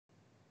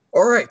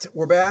All right,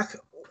 we're back.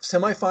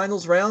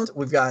 Semifinals round.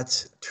 We've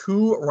got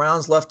 2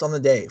 rounds left on the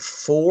day.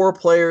 4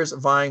 players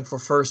vying for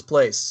first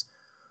place.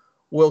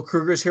 Will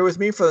Krueger's here with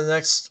me for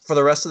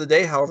the rest of the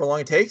day, however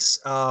long it takes.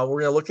 We're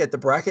going to look at the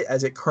bracket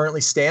as it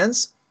currently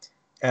stands,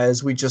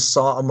 as we just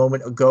saw a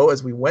moment ago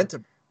as we went.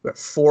 We got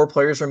 4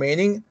 players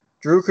remaining.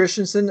 Drew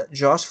Christensen,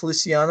 Josh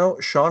Feliciano,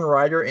 Sean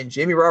Ryder, and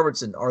Jamie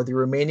Robertson are the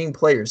remaining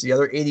players. The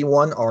other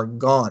 81 are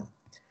gone.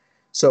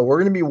 So we're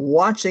going to be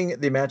watching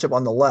the matchup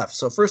on the left.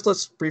 So first,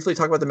 let's briefly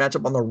talk about the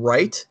matchup on the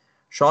right.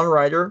 Sean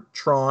Ryder,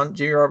 Tron,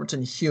 Jamie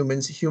Robertson,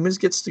 Humans. Humans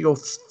gets to go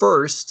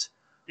first.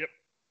 Yep.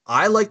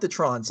 I like the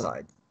Tron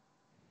side.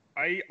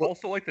 I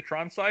also like the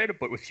Tron side,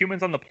 but with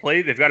Humans on the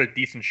play, they've got a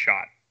decent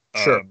shot.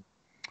 Sure.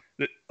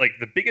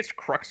 The biggest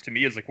crux to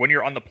me is like when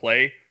you're on the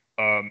play,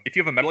 if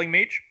you have a meddling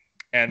mage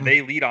and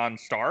they lead on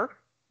Star,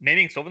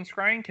 naming Sylvan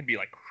Scrying can be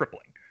like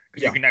crippling.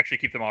 Because you can actually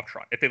keep them off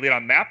Tron. If they lead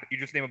on map, you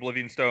just name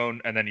Oblivion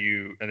Stone, and then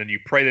you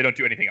pray they don't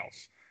do anything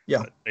else. Yeah,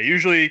 but they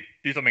usually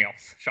do something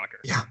else. Shocker.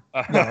 Yeah,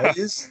 no, it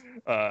is.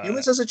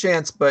 Humans has a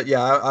chance, but yeah,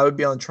 I would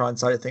be on the Tron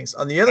side of things.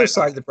 On the other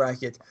side of the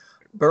bracket,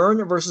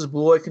 Burn versus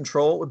Blue Eye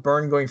Control, with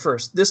Burn going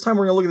first. This time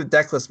we're gonna look at the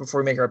deck list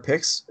before we make our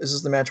picks. This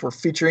is the match we're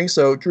featuring.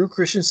 So Drew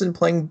Christensen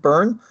playing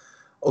Burn.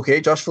 Okay,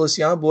 Josh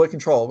Feliciano, Blue Eye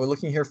Control. We're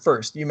looking here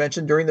first. You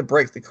mentioned during the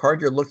break the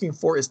card you're looking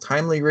for is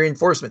Timely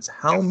Reinforcements.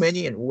 How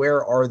many and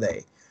where are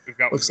they? We've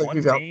got Looks one like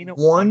we've got main,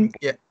 one.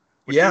 Yeah.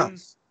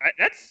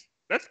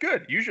 That's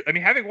good. Usually, I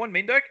mean, having one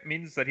main deck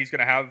means that he's going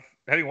to have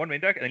one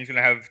main deck, and then he's going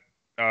to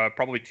have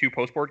probably 2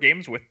 post board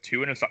games with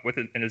 2 in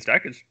his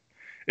deck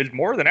is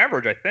more than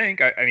average. I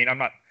think. I mean,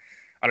 I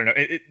don't know.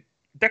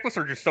 Deck lists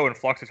are just so in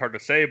flux. It's hard to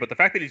say. But the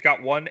fact that he's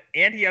got one,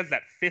 and he has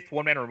that 5th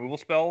 1-mana removal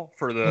spell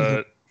for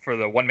the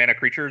 1-mana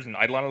creatures and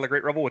Eidolon of the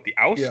Great Revel with the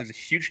Oust is a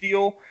huge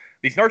deal.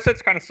 These Nard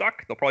sets kind of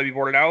suck. They'll probably be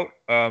boarded out.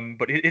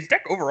 But his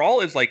deck overall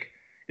is like.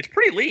 It's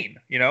pretty lean,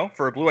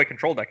 for a Blue Eye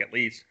Control deck at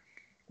least.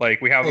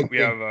 Like we have.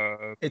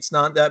 It's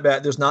not that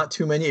bad. There's not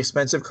too many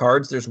expensive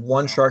cards. There's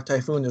one Shark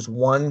Typhoon. There's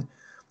one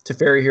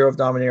Teferi Hero of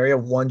Dominaria.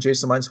 One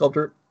Jason Mind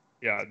Sculptor.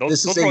 Yeah,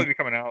 those will probably be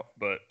coming out,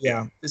 but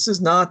yeah, this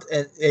is not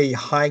a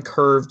high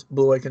curved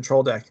Blue Eye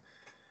Control deck,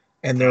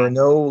 and there are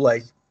no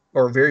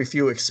or very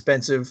few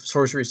expensive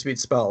sorcery speed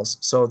spells,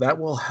 so that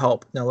will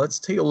help. Now let's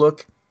take a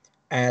look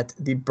at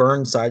the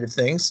Burn side of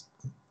things.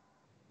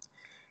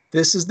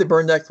 This is the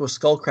Burn deck with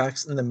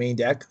Skullcracks in the main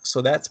deck,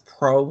 so that's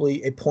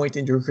probably a point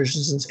in Drew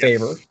Christensen's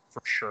favor.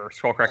 For sure.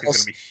 Skullcrack is going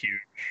to be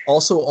huge.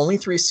 Also, only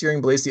 3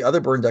 Searing Blades. The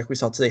other Burn deck we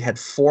saw today had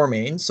 4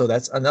 mains, so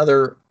that's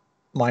another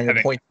minor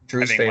point in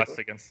Drew's favor. Having less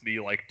against the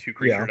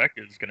 2-creature deck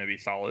is going to be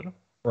solid.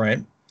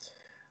 Right.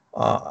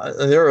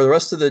 The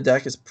rest of the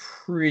deck is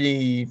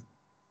pretty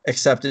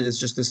accepted. It's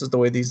just this is the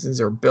way these things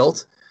are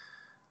built.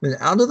 Then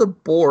out of the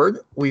board,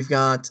 we've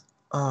got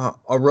a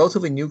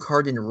relatively new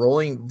card in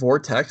Rolling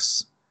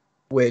Vortex,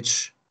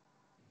 which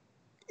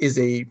is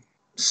a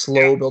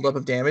slow buildup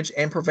of damage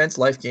and prevents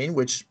life gain,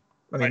 which,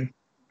 I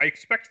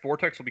expect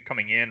Vortex will be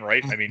coming in,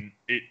 right? I mean,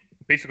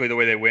 basically the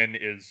way they win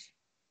is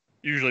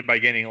usually by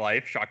gaining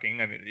life.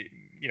 Shocking. I mean,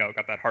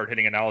 got that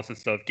hard-hitting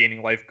analysis of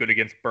gaining life good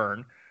against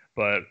Burn,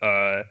 but,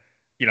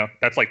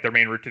 that's like their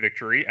main route to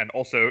victory. And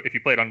also, if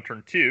you play it on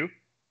turn 2,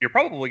 you're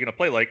probably going to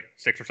play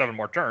 6 or 7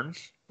 more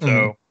turns.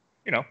 So,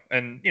 they have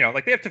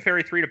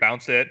Teferi 3 to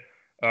bounce it.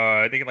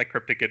 They can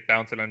Cryptic it,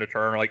 bounce it on a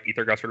turn, or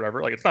Ether Gust or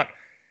whatever. It's not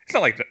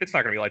going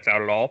to be lights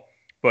out at all,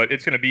 but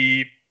it's going to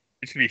be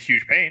a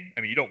huge pain.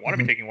 I mean, you don't want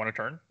to be taking 1 a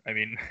turn. I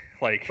mean,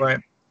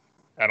 right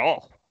at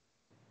all.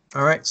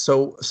 All right,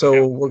 so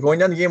we're going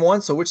down to game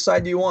 1. So which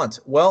side do you want?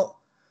 Well,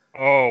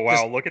 oh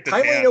wow, look at this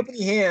timely and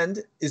opening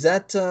hand. Is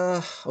that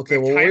okay?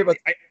 We'll worry about.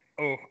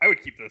 I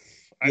would keep this.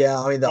 Yeah,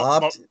 I mean the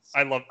opt.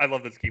 I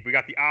love this keep. We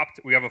got the opt.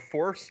 We have a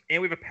force, and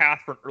we have a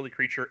path for an early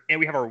creature, and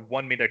we have our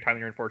 1 main deck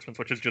timely reinforcements,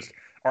 which is just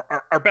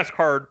our best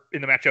card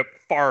in the matchup,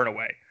 far and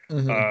away.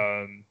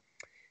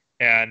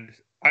 And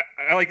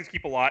I like this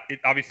keep a lot. It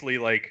obviously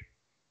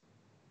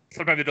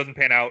sometimes it doesn't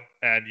pan out,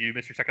 and you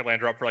miss your second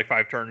land drop for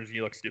 5 turns, and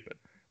you look stupid.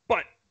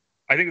 But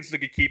I think this is a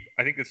good keep.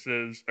 I think this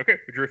is okay.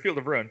 We drew a Field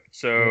of Ruin,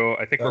 so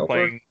I think we're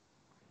playing,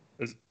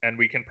 and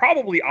we can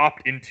probably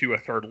opt into a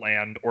 3rd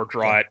land or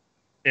draw it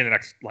in the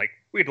next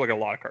we have to look at a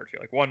lot of cards here.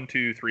 1,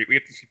 2, 3. We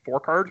have to see 4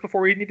 cards before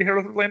we need to hit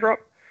a land drop.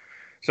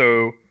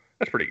 So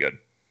that's pretty good.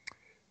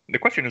 The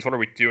question is, what are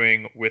we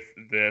doing with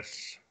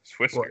this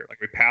Swiss here? Are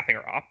we pathing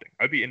or opting?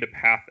 I'd be into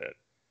path it.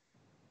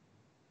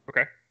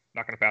 Okay,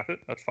 not going to path it.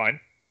 That's fine.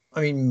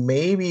 I mean,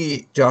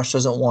 maybe Josh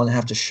doesn't want to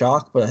have to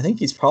shock, but I think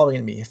he's probably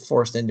going to be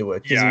forced into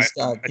it because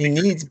he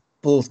needs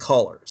both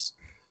colors.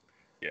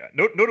 Yeah,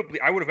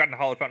 notably, I would have gotten a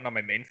Hollow Fountain on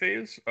my main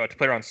phase to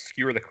play around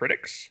Skewer the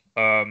Critics.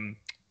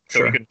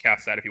 So he could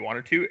cast that if he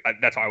wanted to.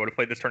 That's how I would have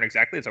played this turn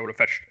exactly, is I would have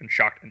fetched and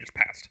shocked and just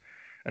passed.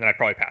 And then I'd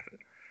probably path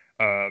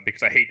it.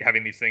 Because I hate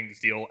having these things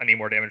deal any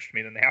more damage to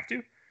me than they have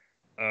to.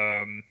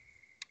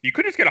 You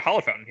could just get a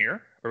Hollow Fountain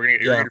here. Or we're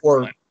gonna get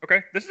line.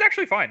 Okay, this is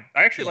actually fine.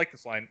 I actually like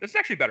this line. This is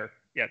actually better.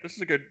 Yeah, this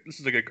is a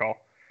good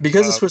call.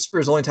 Because the Swift Spear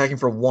is only attacking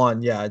for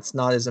 1, yeah, it's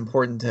not as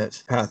important to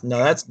path. No,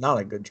 that's not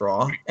a good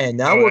draw. And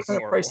now we're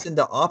kind of priced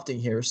into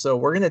opting here, so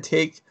we're going to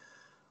take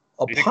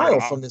a pile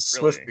from this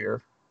really? Swift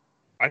Spear.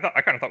 I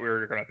kind of thought we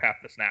were going to path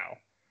this now.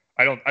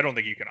 I don't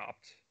think you can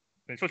opt.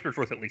 I mean, Swift Spear's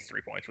worth at least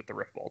 3 points with the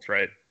Rift Bolts,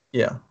 right?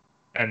 Yeah.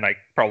 And like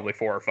probably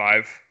 4 or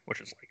 5,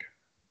 which is like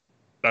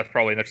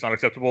that's not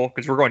acceptable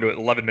because we're going to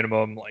 11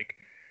 minimum. Like,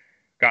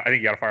 I think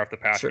you got to fire off the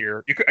path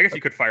here. I guess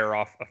you could fire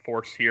off a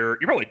force here.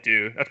 You probably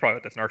do. That's probably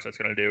what this Narset's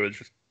going to do is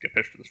just get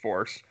pitched to this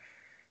force.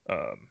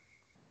 But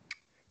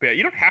yeah,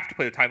 you don't have to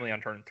play the timely on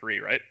turn 3,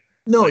 right?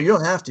 No, you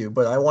don't have to.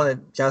 But I want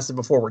to cast it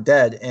before we're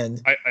dead,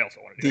 and I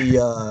also want to do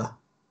that.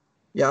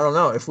 Yeah, I don't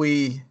know if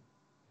we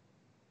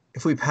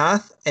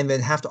path and then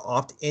have to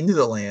opt into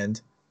the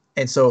land,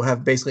 and so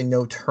have basically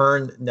no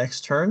turn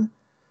next turn.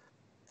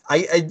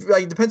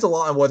 It depends a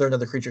lot on whether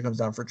another creature comes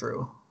down for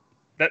Drew.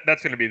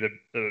 That's going to be the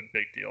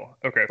big deal.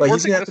 Okay. But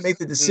he's going to have to make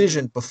the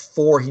decision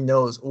before he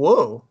knows.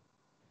 Whoa.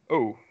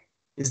 Oh.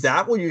 Is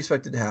that what you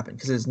expected to happen?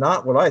 Because it's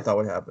not what I thought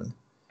would happen.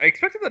 I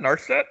expected the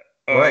Narset.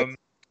 Right.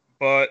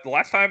 But the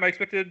last time I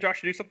expected Josh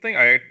to do something,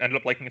 I ended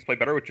up liking his play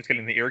better, which is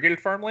getting the irrigated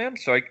farmland.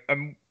 So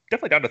I'm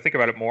definitely down to think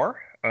about it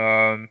more.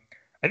 I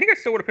think I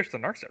still would have pitched the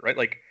Narset, right?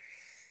 Like,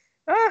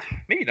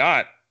 maybe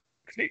not.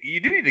 You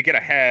do need to get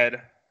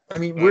ahead. I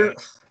mean,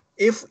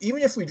 if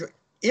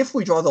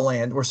we draw the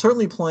land, we're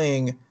certainly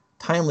playing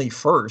timely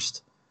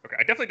first. Okay,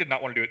 I definitely did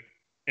not want to do it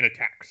in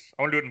attacks.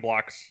 I want to do it in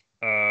blocks,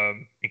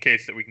 in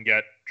case that we can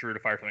get Drew to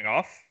fire something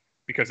off,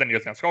 because then he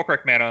doesn't have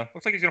Skullcrack mana.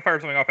 Looks like he's gonna fire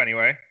something off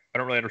anyway. I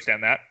don't really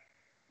understand that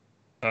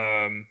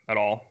at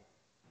all.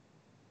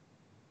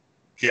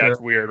 Yeah,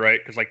 it's weird, right?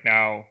 Because like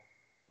now,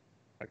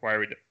 like why are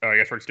we? I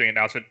guess we're just doing it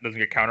now so it doesn't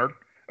get countered.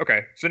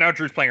 Okay, so now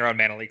Drew's playing around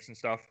mana leaks and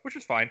stuff, which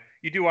is fine.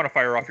 You do want to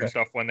fire off your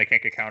stuff when they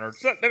can't get countered,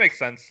 so that makes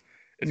sense.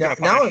 Now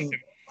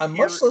I'm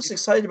much less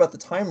excited about the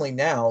timely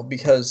now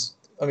because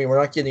I mean we're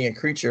not getting a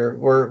creature.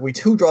 We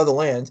do draw the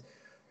land.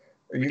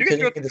 We do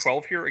get to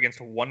 12 here against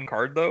 1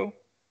 card though.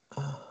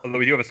 Although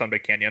we do have a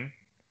Sunbaked Canyon.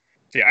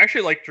 So yeah, I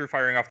actually like Drew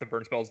firing off the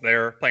burn spells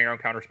there. Playing around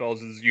counter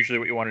spells is usually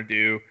what you want to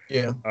do.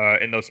 Yeah.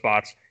 In those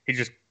spots,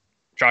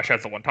 Josh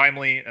has the 1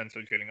 timely, and so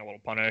he's getting a little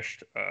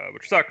punished,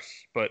 which sucks.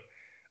 But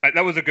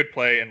that was a good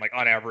play, and like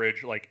on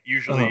average, like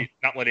usually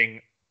not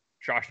letting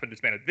Josh spend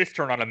his mana this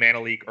turn on a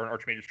mana leak or an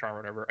Archmage's Charm or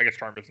whatever. I guess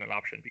Charm isn't an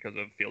option because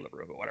of Field of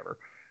Ruin, but whatever.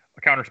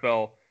 A counter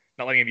spell,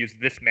 not letting him use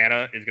this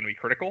mana is going to be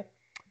critical.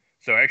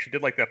 So I actually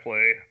did like that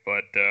play,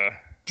 but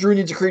Drew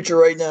needs a creature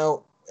right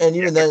now, and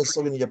even then it's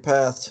still going to get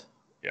pathed.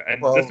 Yeah,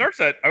 and this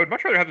Narset, I would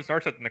much rather have this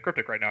Narset than the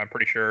Cryptic right now, I'm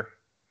pretty sure.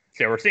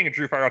 So yeah, we're seeing a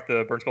Drew fire off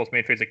the Burn Spells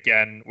main phase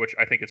again, which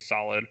I think is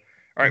solid.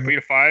 All right, put you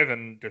to 5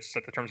 and just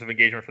set the terms of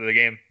engagement for the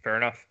game. Fair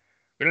enough.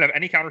 We don't have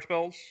any counter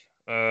spells.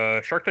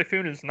 Shark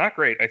Typhoon is not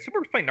great. I assume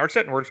we're playing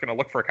Narset and we're just going to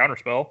look for a counter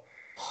spell.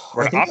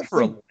 We're going to opt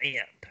for a land.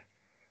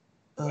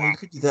 Wow. You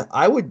could do that.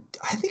 I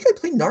think I'd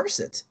play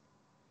Narset.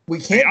 We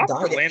can't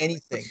die to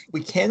anything.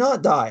 We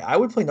cannot die. I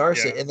would play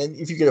Narset, and then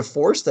if you get a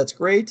force, that's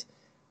great.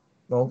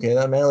 Okay,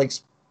 that mana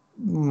leaks.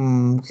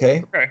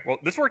 Okay. Okay. Well,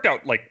 this worked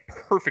out like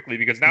perfectly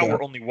because now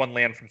we're only 1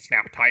 land from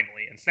Snap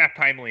Timely, and Snap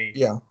Timely.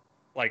 Yeah.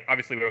 Like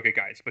obviously we don't get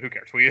guys, but who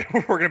cares? We're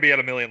going to be at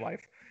 1,000,000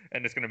 life,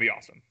 and it's going to be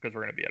awesome because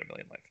we're going to be at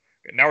 1,000,000 life.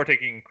 Okay, now we're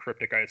taking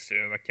Cryptic, I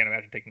assume. I can't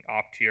imagine taking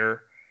Opt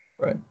here.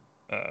 Right.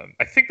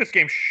 I think this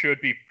game should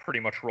be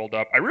pretty much rolled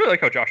up. I really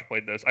like how Josh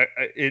played this.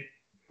 It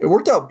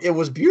worked out. It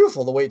was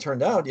beautiful the way it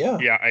turned out. Yeah.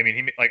 Yeah. I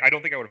mean, I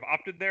don't think I would have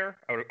opted there.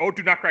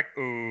 Do not crack.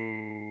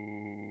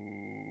 Ooh.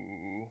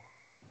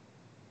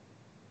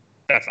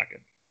 That's not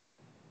good.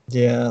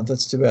 Yeah,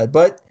 that's too bad.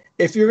 But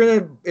if you're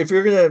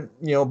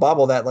gonna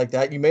bobble that like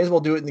that, you may as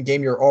well do it in the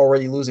game you're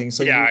already losing.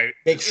 So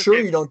make sure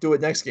you don't do it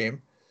next game.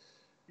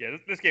 Yeah,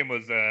 this game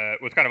was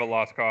kind of a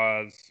lost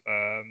cause.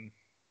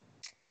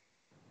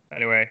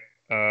 Anyway.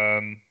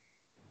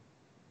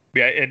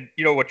 Yeah, and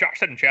what Josh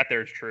said in chat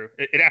there is true.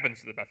 It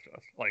happens to the best of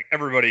us. Like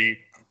everybody,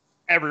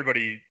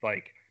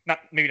 like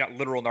maybe not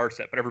literal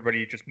Narset, but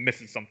everybody just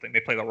misses something.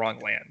 They play the wrong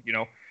land.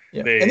 Yeah.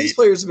 And these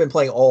players have been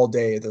playing all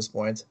day at this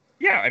point.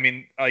 Yeah, I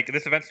mean, like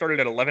this event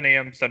started at 11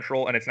 a.m.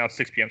 Central, and it's now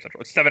 6 p.m.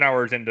 Central. It's 7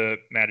 hours into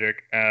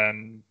Magic,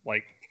 and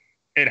like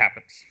it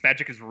happens.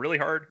 Magic is really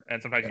hard,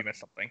 and sometimes you miss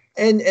something.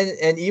 And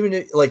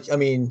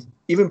even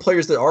even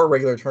players that are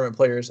regular tournament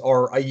players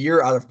are a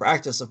year out of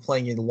practice of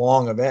playing in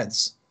long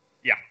events.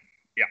 Yeah.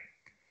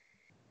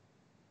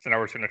 So now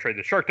we're just going to trade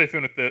the Shark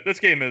Typhoon with this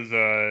game is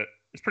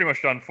pretty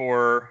much done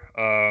for.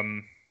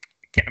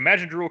 Can't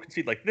imagine Drew will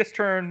concede like this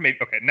turn. Maybe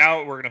now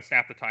we're going to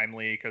snap the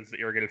Timely because the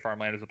Irrigated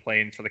Farmland is a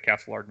plains for the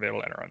Castle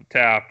Ardenvale to enter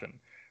untapped, and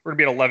we're going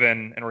to be at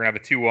 11, and we're going to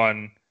have a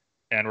 2-1,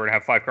 and we're going to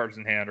have 5 cards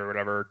in hand or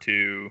whatever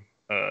to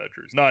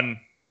Drew's none.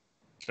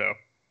 So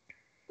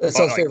that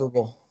sounds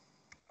favorable.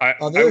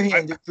 On the other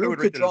hand, Drew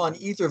could draw an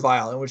Ether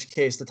Vial, in which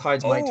case the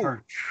tides might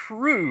turn.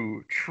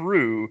 True.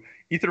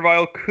 Ether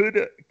Vial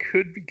could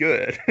be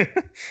good. I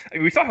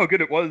mean, we saw how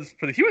good it was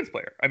for the Humans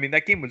player. I mean,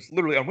 that game was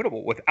literally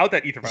unwinnable without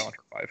that Ether Vial on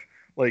turn 5.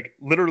 Like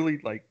literally,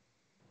 like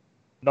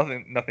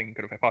nothing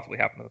could have possibly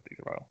happened with the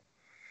Ether Vial.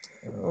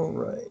 All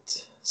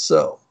right.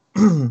 So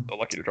So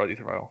lucky to draw the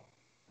Ether.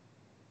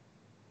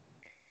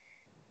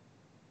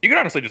 You could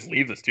honestly just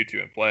leave this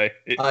 2/2 and play.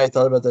 I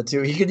thought about that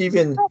too. He could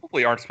even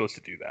probably aren't supposed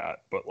to do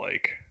that, but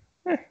like,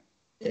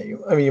 yeah,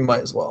 I mean, you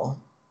might as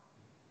well.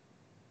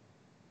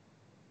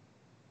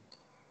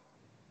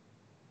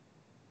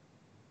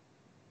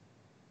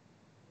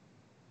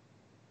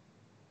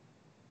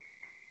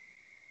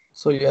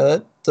 So yeah,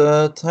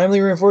 that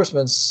timely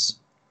reinforcements.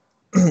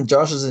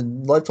 Josh's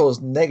life total is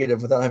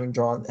negative without having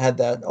had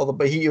that. Although,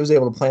 but he was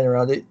able to plan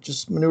around it.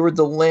 Just maneuvered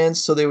the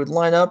lands so they would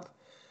line up,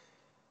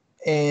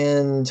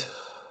 and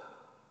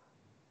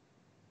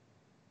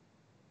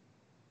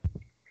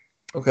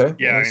okay,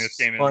 yeah, well, I mean this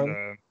game is fine.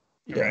 okay.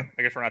 Yeah,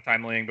 I guess we're not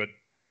timelying, but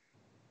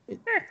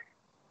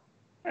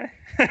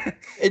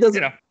it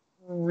doesn't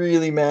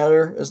really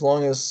matter as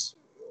long as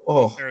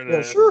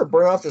sure,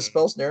 burn off the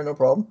spell snare, no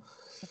problem.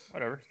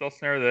 Whatever, spell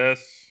snare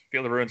this,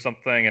 Field of Ruin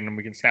something, and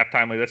we can snap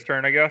timely this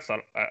turn. I guess I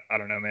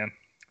don't know, man.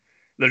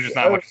 There's just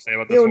not much to say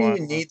about this one. You don't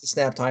even need to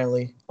snap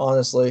timely,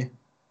 honestly.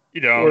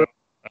 You don't.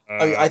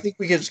 I think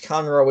we could just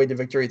counter our way to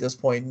victory at this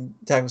point and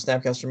attack with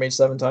Snapcaster Mage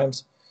 7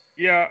 times.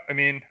 Yeah, I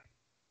mean,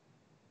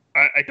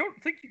 I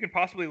don't think you can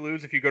possibly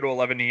lose if you go to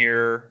 11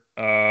 here.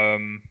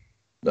 No,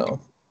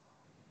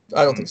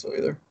 I don't think so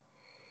either.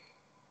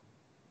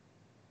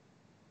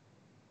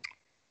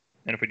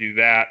 And if we do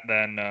that,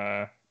 then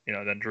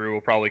then Drew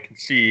will probably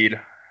concede,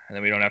 and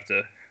then we don't have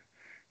to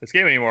this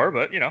game anymore.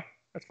 But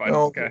that's fine.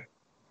 No, okay.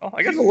 Well,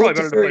 I guess it's probably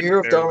better to play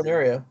Hero of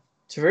Dominaria.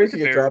 Teferi could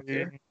get dropped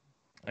here.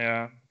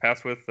 Yeah,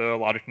 pass with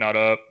Logic not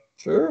up.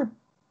 Sure.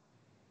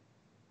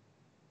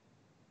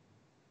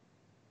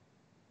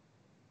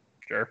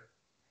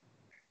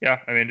 Yeah,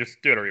 I mean,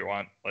 just do whatever you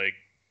want. Like,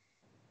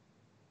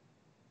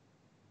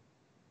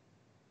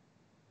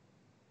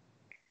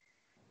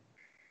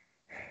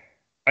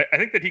 I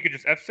think that he could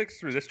just F6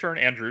 through this turn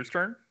and Drew's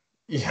turn,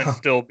 and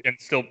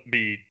still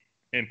be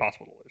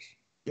impossible to lose.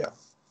 Yeah.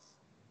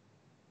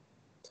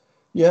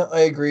 Yeah,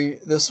 I agree.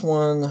 This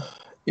one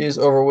is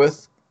over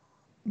with.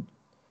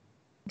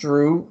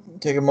 Drew,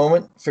 take a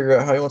moment, figure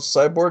out how he wants to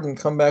sideboard, and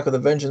come back with a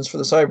vengeance for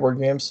the sideboard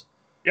games.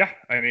 Yeah,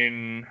 I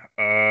mean,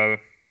 I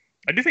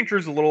do think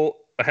Drew's a little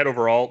ahead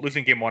overall.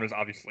 Losing game one is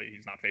obviously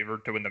he's not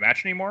favored to win the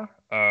match anymore.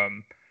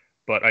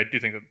 But I do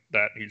think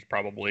that he's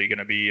probably going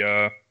to be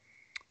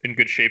in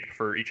good shape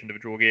for each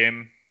individual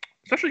game,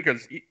 especially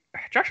because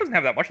Josh doesn't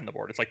have that much on the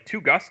board. It's like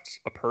 2 gusts,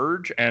 a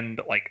purge, and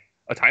like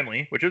a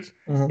timely, which is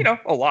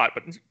a lot.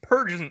 But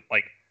purge isn't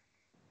like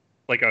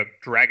a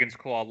Dragon's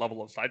Claw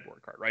level of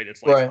sideboard card, right?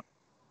 It's like right.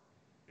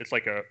 It's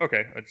like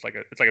it's like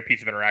a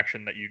piece of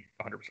interaction that you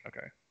 100%. Okay,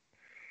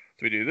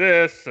 so we do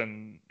this,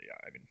 and yeah,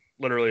 I mean,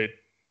 literally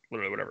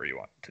whatever you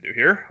want to do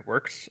here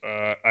works.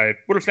 I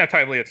would have snapped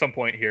timely at some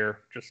point here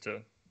just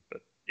to,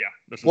 but yeah,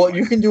 this is. Well,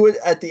 you can do it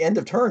at the end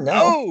of turn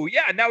now. Oh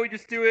yeah, now we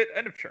just do it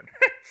end of turn.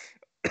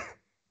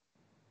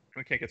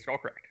 We can't get skull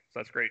correct, so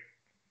that's great.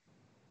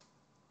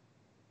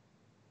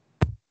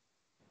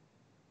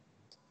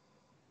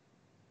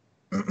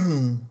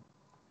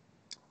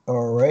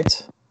 All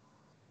right.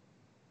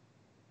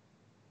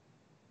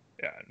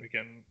 Yeah, and we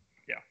can.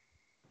 Yeah,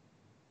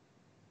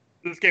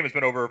 this game has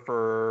been over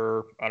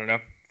for I don't know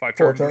 5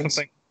 turns or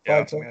something.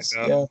 5 turns.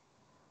 Like yeah.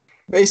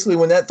 Basically,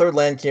 when that third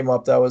land came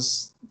up, that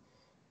was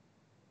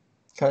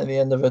kind of the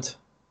end of it.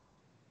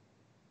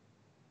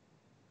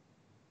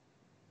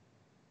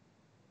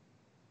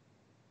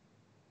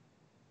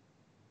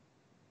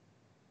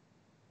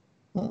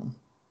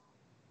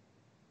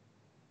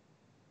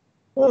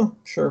 Well,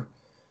 sure.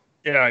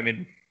 Yeah, I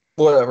mean,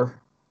 whatever.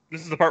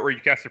 This is the part where you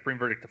cast Supreme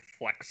Verdict to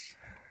flex.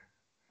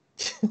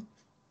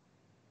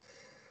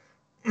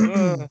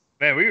 Man,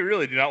 we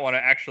really do not want to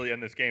actually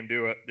end this game,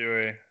 do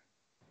we?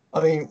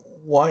 I mean,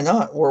 why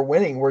not? We're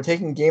winning. We're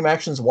taking game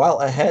actions while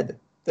ahead.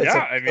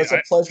 That's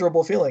a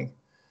pleasurable feeling.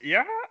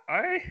 Yeah,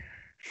 I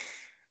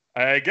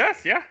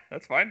guess. Yeah,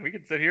 that's fine. We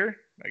can sit here,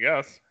 I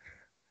guess.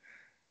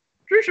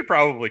 Drew should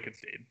probably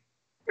concede.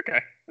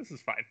 Okay, this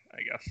is fine,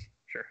 I guess.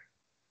 Sure.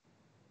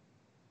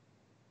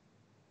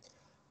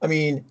 I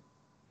mean,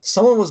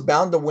 someone was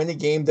bound to win a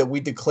game that we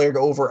declared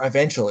over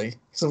eventually.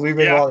 So we've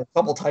been wrong a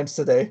couple times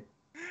today.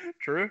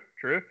 True.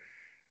 I'm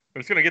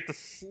just going to get the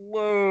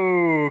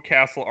slow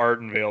Castle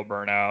Ardenvale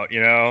burnout,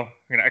 We're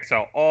going to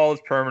exile all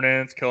his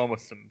permanents, kill him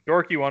with some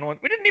dorky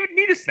 1/1. We didn't even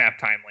need to snap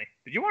timely.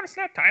 Did you want to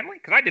snap timely?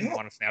 Because I didn't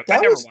want to snap. I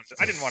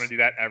didn't want to do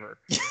that ever.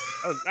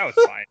 That was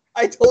fine.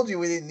 I told you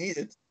we didn't need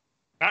it.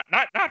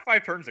 Not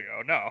 5 turns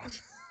ago, no.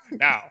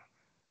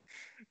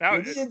 Now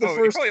he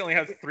probably only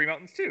has 3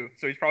 mountains too,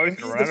 so he's probably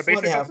going to run out of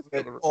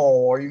basic.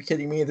 Oh, are you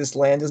kidding me? This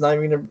land is not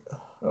even going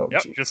to. Oh,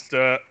 yep. Geez. Just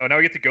now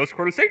we get to Ghost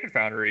Court of Sacred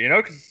Foundry,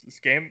 because this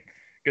game.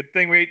 Good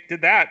thing we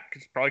did that,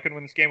 because probably couldn't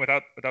win this game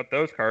without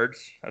those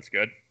cards. That's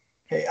good.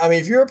 Hey, I mean,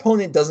 if your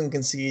opponent doesn't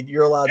concede,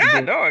 you're allowed to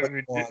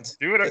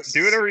do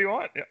whatever you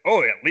want. Yeah.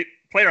 Oh yeah,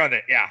 play around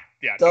it. Yeah.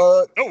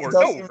 No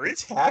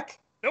worries. Attack.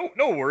 No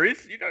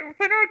worries. We're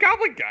playing on a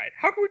Goblin Guide.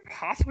 How can we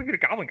possibly get a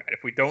Goblin Guide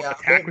if we don't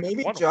attack?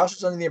 Maybe Josh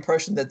is under the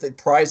impression that the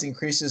prize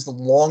increases the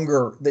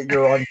longer that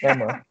you're on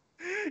camera.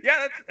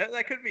 Yeah,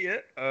 that could be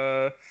it.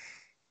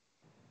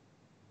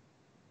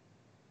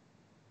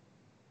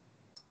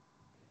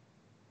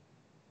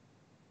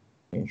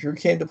 me. Drew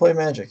came to play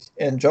Magic,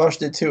 and Josh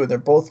did too. They're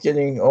both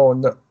getting. Oh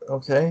no.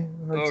 Okay.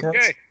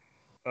 Okay.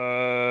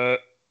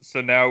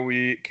 So now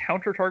we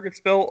counter target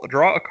spell,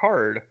 draw a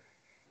card.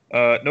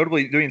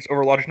 Notably doing this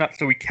over Logic Nut,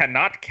 so we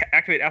cannot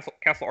activate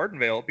Castle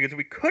Ardenvale, because if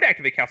we could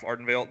activate Castle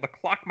Ardenvale, the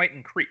clock might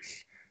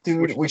increase.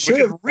 Dude, which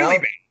is really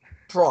bad.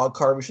 Draw a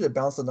card. We should have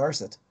bounced the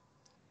Narset.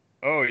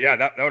 Oh yeah,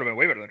 that would have been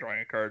way better than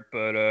drawing a card,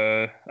 but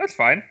that's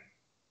fine.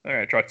 All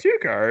right, draw 2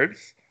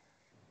 cards.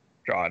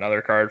 Draw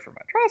another card for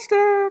my draw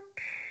step.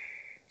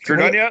 You're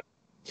done yet?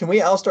 Can we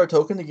outstar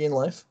token to gain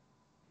life?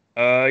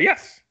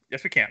 Yes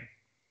we can.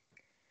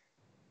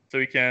 So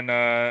we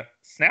can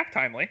snap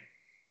Timely,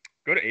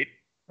 go to 8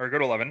 or go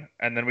to 11,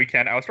 and then we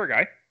can outstar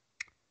Guy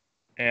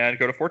and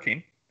go to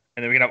 14,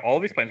 and then we can have all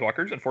of these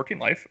planeswalkers and 14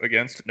 life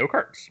against no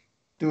cards.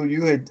 Dude,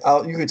 you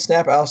could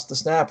snap oust the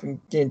snap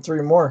and gain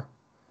 3 more.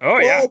 Oh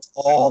yeah.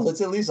 Oh,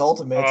 that's at least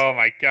ultimate. Oh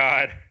my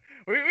god.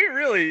 We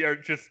really are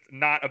just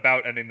not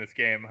about ending this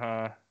game,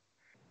 huh?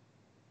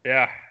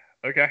 Yeah.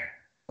 Okay.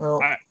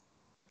 Well, I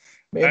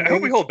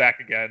hope we hold back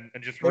again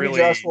and just maybe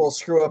Josh will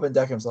screw up and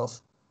deck himself.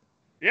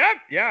 Yeah.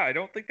 I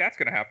don't think that's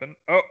gonna happen.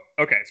 Oh,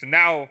 okay. So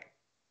now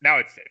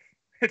it's safe.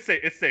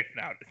 It's safe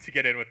now to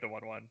get in with the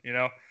 1/1. You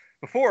know,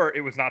 before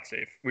it was not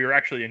safe. We were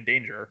actually in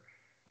danger,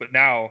 but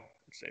now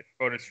it's safe.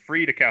 Oh, and it's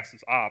free to cast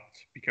this opt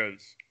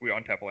because we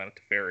untap a land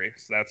to Teferi.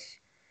 So that's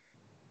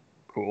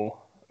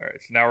cool. All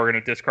right, so now we're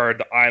going to discard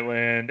the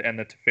island and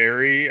the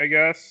Teferi, I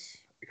guess,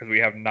 because we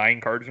have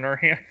 9 cards in our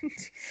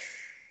hands.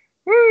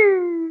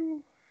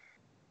 Woo!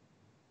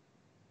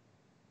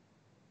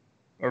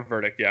 Or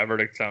Verdict. Yeah,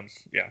 Verdict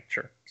sounds... Yeah,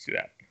 sure. Let's do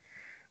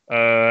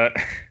that.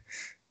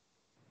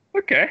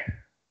 Okay.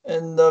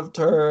 End of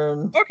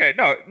turn. Okay,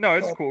 no,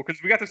 it's cool,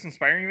 because we got this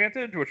Inspiring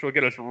Advantage, which will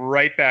get us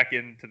right back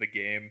into the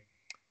game.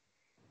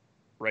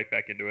 Right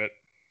back into it.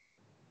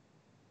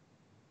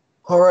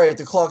 All right,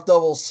 the clock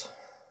doubles.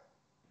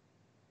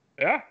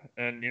 Yeah,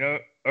 and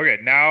okay,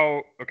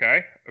 now,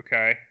 okay.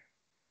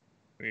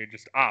 We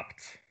just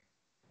opt.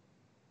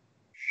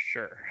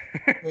 Sure.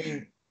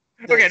 Okay,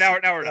 now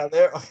we're done.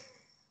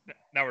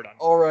 Now we're done.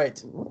 All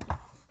right.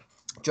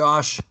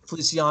 Josh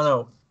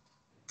Feliciano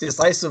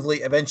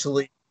decisively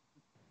eventually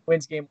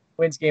wins game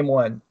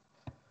 1.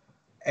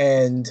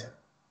 And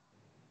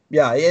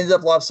yeah, it ended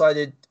up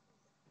lopsided.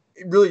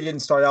 It really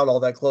didn't start out all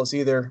that close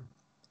either.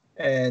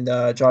 And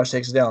Josh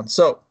takes it down.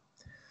 So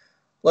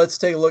let's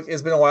take a look.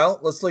 It's been a while.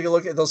 Let's take a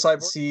look at those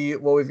sideboards, see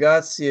what we've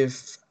got, see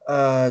if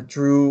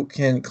Drew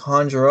can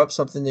conjure up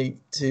something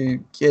to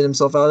get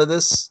himself out of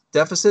this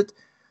deficit.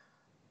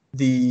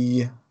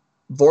 The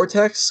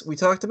Vortex we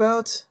talked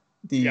about.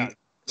 The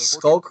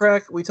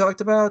Skullcrack we talked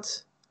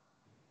about.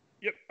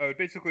 Yep, I would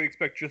basically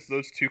expect just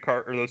those 3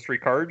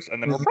 cards,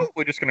 and then we're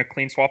probably just going to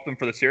clean swap them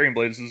for the Searing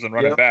Blazes and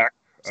run it back.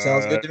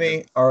 Sounds good to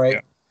me. All right.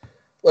 Yeah.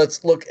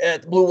 Let's look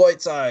at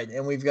blue-white side,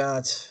 and we've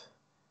got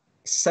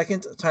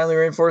second Timely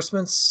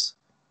Reinforcements,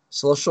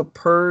 Celestial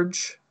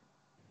Purge,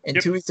 and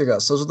 2 Ether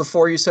Gusts. Those are the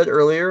 4 you said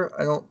earlier.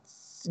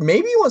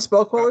 Maybe you want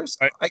Spell Quellers?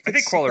 I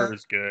think Queller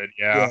is good,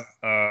 yeah.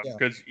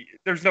 Because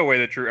there's no way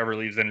that Drew ever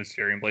leaves in his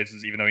Searing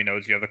Blazes, even though he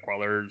knows you have the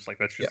Quellers. Like,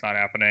 that's just not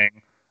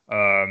happening.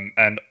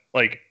 And,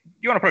 like,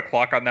 you want to put a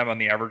clock on them on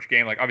the average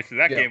game. Like, obviously,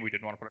 that game we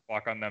didn't want to put a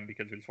clock on them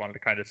because we just wanted to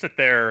kind of sit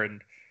there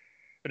and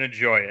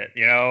enjoy it,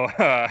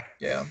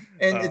 Yeah,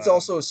 and it's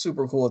also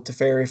super cool at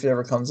Teferi if it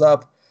ever comes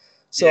up.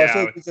 So I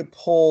feel like we could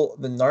pull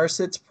the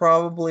Narsets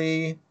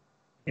probably.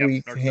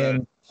 We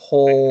can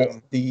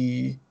pull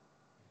the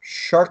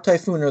Shark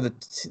Typhoon or the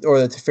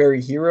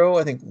Teferi Hero.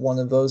 I think one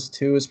of those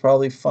 2 is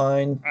probably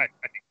fine. I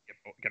think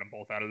get them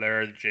both out of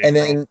there. And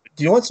then,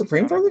 do you want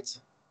Supreme Verdict?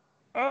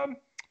 I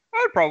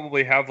would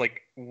probably have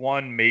like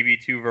 1, maybe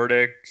 2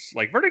 Verdicts.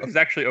 Like, Verdict is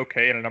actually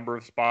okay in a number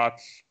of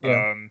spots.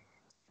 Yeah.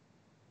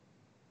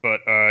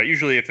 But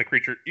usually if the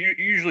creature... You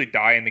usually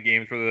die in the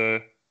games where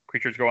the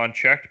creatures go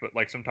unchecked, but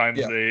like sometimes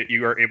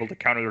you are able to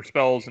counter their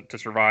spells to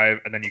survive,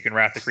 and then you can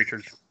wrath the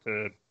creatures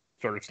to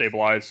sort of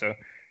stabilize. So,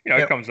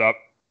 it comes up.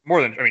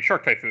 More than... I mean,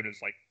 Shark Typhoon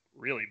is like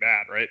really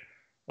bad, right?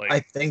 Like, I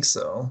think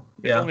so.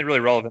 It's only really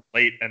relevant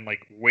late and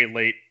like way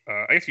late.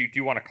 I guess you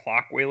do want to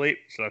clock way late,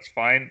 so that's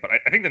fine. But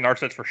I think the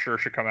Narsets for sure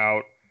should come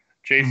out.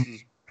 Jace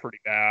is pretty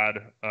bad.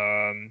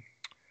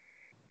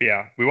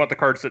 Yeah, we want the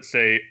cards that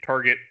say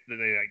target.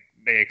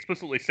 They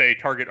explicitly say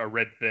target a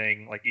red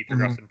thing, like Ether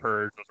Gust and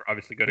Purge. Those are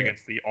obviously good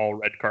against the all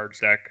red card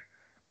deck.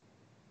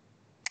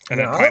 And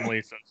then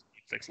Timely says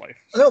 6 life.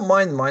 I don't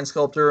mind Mind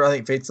Sculptor. I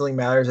think Fate Sealing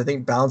matters. I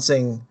think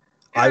bouncing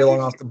Eidolon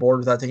off the board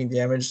without taking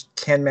damage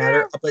can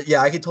matter. But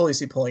yeah, I could totally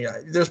see pulling it.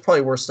 There's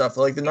probably worse stuff.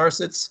 Like the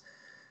Narsets,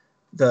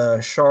 the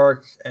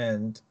Shark,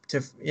 and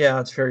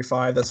Teferi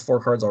 5. That's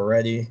 4 cards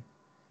already.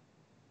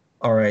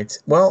 All right.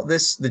 Well, the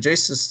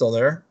Jace is still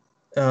there.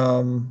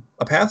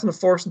 A Path and a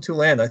Force and 2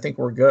 land. I think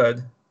we're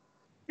good.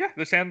 Yeah,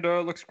 this hand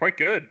looks quite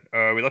good.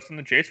 We left in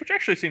the Jace, which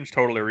actually seems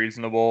totally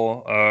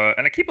reasonable.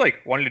 And I keep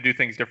like wanting to do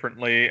things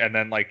differently, and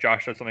then like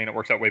Josh does something that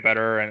works out way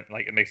better, and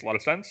like it makes a lot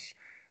of sense.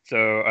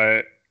 So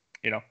I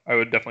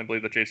would definitely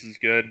believe that Jace is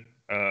good.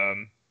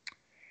 Man,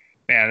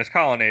 this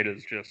Colonnade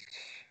is just...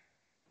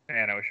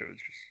 Man, I wish it was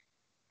just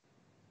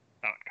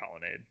not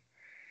colonnade.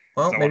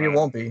 Well, So maybe it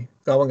won't be.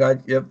 Goblin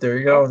Guide. Yep, there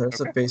you go. There's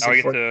a okay. basic. Now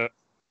we get to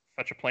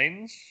fetch a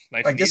planes.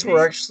 Nice I and guess easy.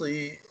 we're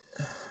actually.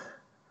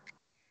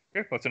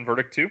 Okay, what's in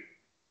verdict 2?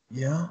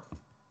 Yeah.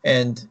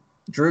 And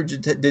Drew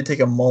did take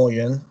a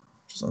mulligan,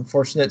 which is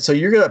unfortunate. So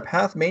you're going to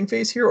path main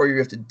phase here, or you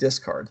have to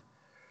discard?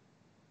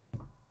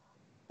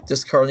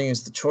 Discarding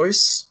is the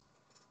choice.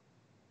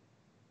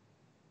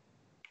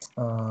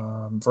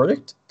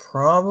 Verdict?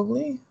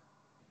 Probably.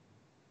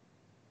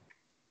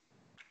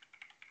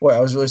 Boy, I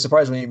was really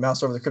surprised when you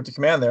moused over the cryptic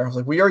command there. I was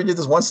like, we already did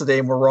this once today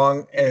and we're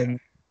wrong. And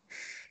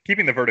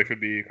keeping the verdict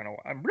would be kind of...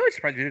 I'm really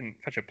surprised you didn't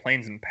fetch a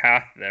planes and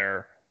path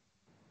there.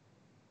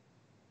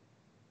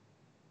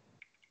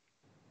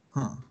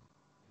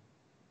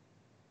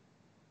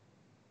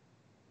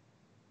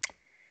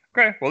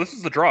 Okay, well, this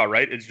is the draw,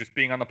 right? It's just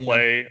being on the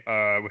play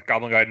with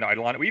Goblin Guide and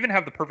Eidolon. We even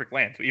have the perfect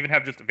land. So we even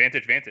have just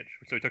Vantage.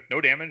 So we took no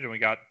damage, and we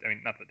got... I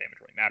mean, not that damage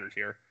really matters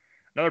here.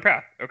 Another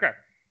path. Okay.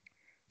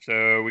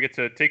 So we get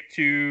to take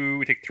 2...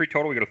 We take 3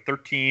 total. We go to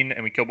 13,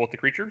 and we kill both the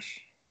creatures.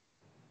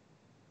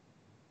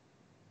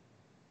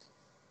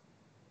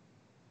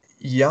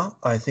 Yeah,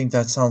 I think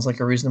that sounds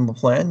like a reasonable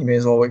plan. You may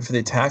as well wait for the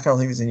attack. I don't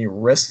think there's any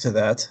risk to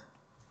that.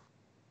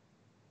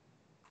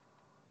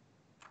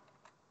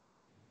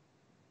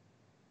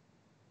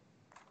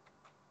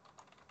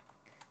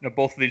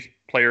 Both of these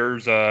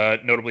players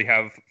notably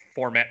have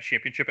format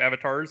championship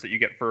avatars that you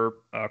get for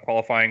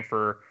qualifying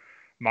for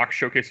mock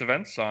showcase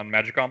events on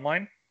Magic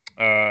Online,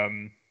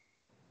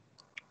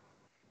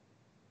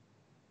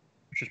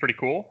 which is pretty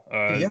cool.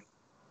 Yeah,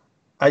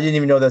 I didn't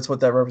even know that's what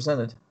that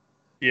represented.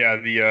 Yeah,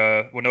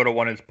 the Winota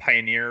one is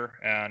Pioneer,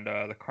 and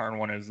the Karn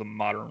one is the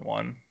Modern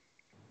one.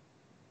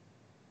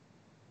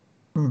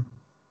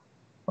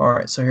 All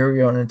right, so here we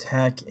go. An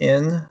attack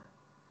in.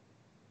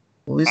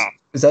 At least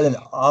is that an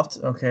opt?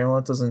 Okay, well,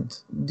 it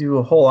doesn't do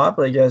a whole lot,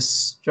 but I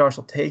guess Josh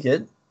will take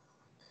it.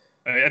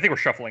 I think we're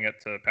shuffling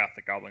it to path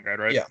the Goblin Guide,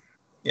 right?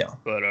 Yeah.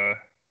 But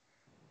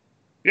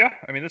yeah,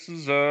 I mean, this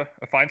is a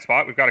fine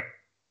spot. We've got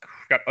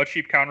a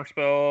cheap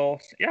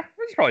counterspell. Yeah,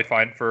 this is probably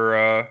fine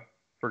for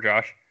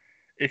Josh.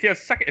 If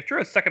Drew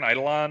has second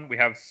Eidolon, we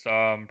have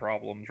some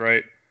problems,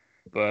 right?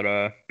 But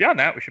beyond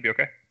that, we should be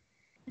okay.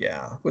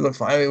 Yeah, we look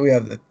fine. I mean, we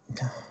have the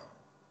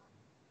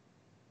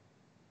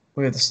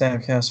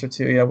Snapcaster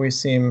too. Yeah, we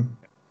seem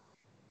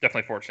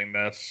definitely forcing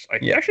this. I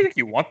actually think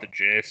you want the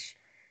Jace.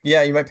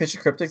 Yeah, you might pitch a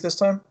Cryptic this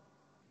time.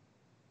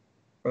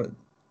 But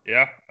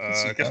yeah,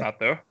 I guess not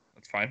though.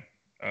 That's fine.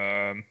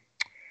 I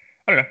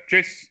don't know.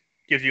 Jace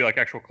gives you like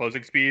actual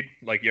closing speed.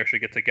 Like you actually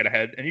get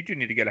ahead, and you do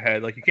need to get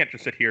ahead. Like you can't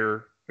just sit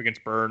here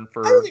against Burn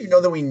for. I don't even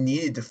know that we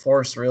needed to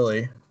force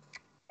really.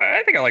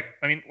 I think I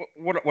mean,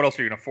 what else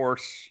are you gonna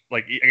force?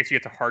 Like I guess you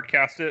get to hard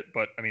cast it,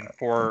 but I mean,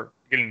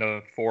 getting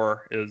the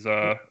 4 is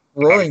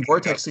Roiling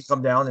Vortex to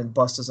come down and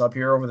bust us up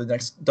here over the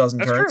next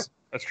dozen turns.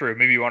 That's true.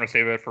 Maybe you want to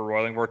save it for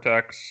Roiling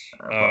Vortex.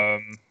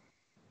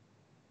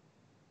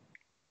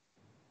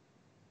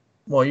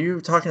 Well, you're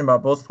talking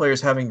about both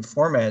players having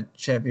format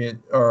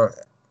champions.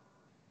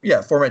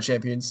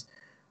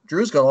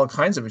 Drew's got all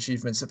kinds of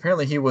achievements.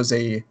 Apparently, he was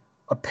a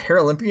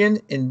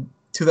Paralympian in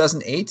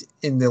 2008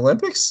 in the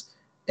Olympics,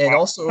 and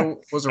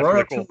also was a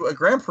runner-up to a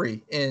Grand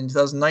Prix in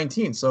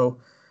 2019. So,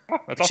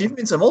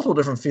 achievements in multiple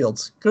different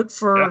fields. Good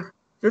for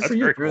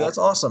you, Drew. Cool. That's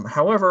awesome.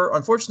 However,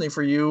 unfortunately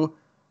for you,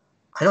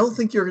 I don't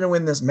think you're going to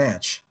win this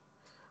match.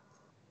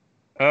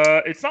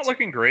 It's not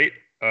looking great.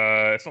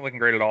 It's not looking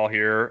great at all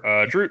here.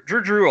 Drew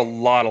drew a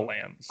lot of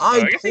lands.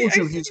 I told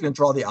you he was going to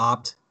draw the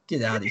opt.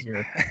 Get out of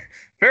here.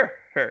 Fair.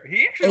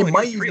 He actually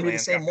might even be the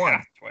same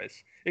one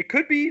twice. It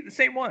could be the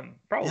same one.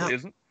 Probably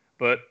isn't.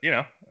 But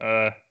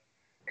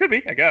could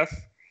be. I guess.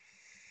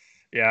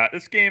 Yeah,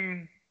 this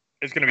game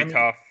is going to be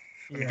tough.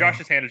 I mean,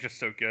 Josh's hand is just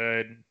so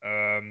good.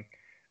 Imagine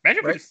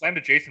if we just slammed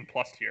a Jason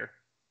plus here.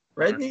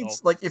 Red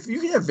needs if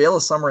you can have Veil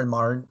of Summer in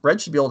Modern, Red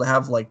should be able to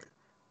have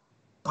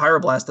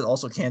Pyroblast that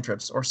also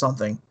cantrips or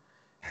something.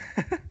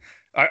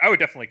 I would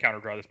definitely counter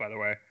draw this, by the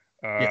way.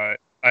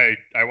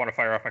 I want to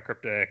fire off my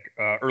Cryptic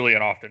early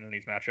and often in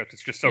these matchups.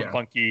 It's just so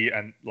clunky,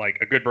 and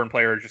a good burn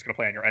player is just going to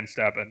play on your end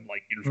step, and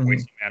you're just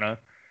wasting mana.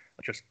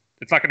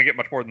 It's not going to get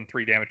much more than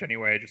 3 damage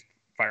anyway. Just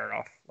fire it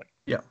off.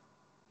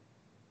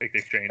 Make the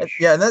exchange.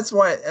 Yeah, and that's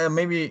why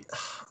maybe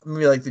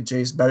like the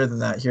Jace better than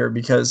that here,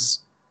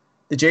 because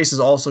the Jace is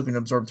also going to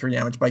absorb 3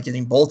 damage by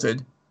getting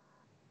bolted.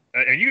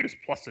 And you could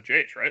just plus the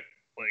Jace, right?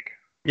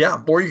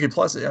 Yeah, or you could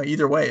plus it.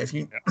 Either way, if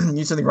you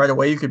need something right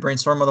away, you could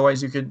brainstorm.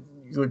 Otherwise, you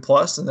would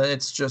plus, and then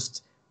it's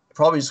just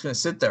probably just going to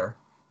sit there.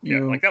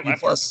 Like that last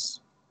plus.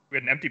 We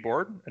had an empty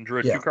board and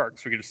Drew had 2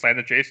 cards, so we could just sign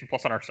the Jace and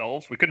plus on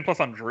ourselves. We couldn't plus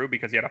on Drew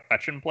because he had a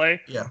fetch in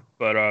play. Yeah.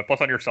 But plus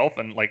on yourself,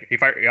 and he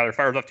either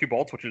fires off 2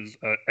 bolts, which is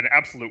an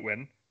absolute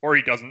win, or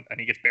he doesn't and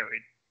he gets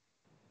buried.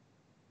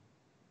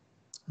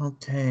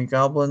 Okay,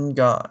 Goblin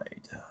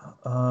Guide.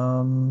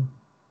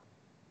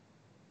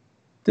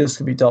 This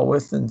could be dealt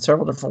with in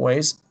several different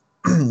ways.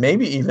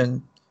 Maybe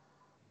even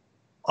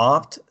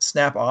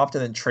snap opt,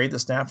 and then trade the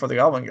snap for the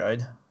Goblin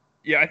Guide.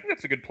 Yeah, I think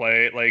that's a good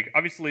play. Like,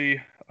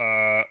 obviously,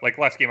 like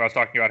last game, I was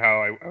talking about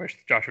how I wish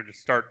Josh would just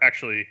start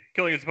actually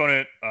killing his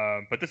opponent.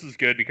 But this is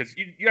good because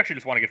you actually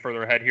just want to get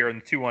further ahead here in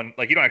the 2-1.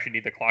 Like, you don't actually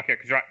need the clock yet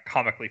because you're not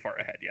comically far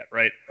ahead yet,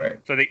 right? Right.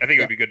 So I think it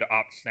would be good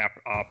to snap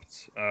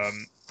opt.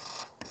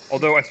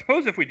 Although I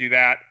suppose if we do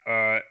that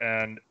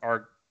and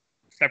our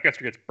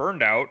Snapcaster gets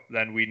burned out,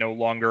 then we no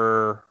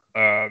longer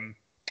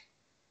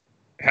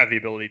have the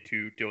ability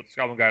to deal with the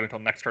Goblin Guide until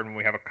next turn when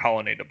we have a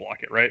Colonnade to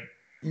block it, right?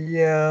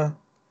 Yeah.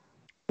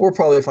 We'll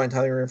probably find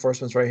timely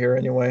reinforcements right here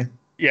anyway.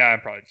 Yeah,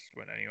 I'd probably just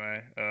win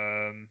anyway.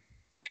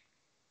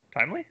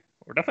 Timely?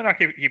 We're definitely not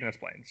keeping this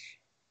planes.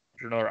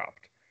 There's another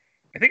opt.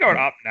 I think I would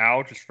opt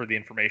now just for the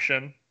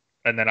information,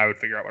 and then I would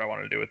figure out what I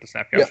want to do with the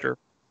Snapcaster.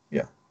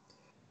 Yeah.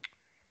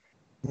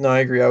 No,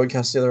 I agree. I would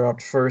cast the other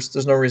opt first.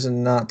 There's no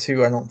reason not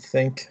to, I don't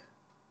think.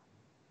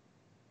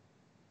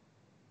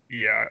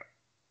 Yeah.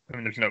 I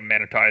mean, there's no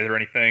mana tithe or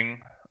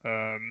anything.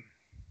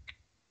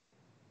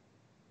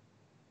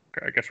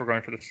 Okay, I guess we're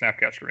going for the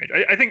Snapcaster range.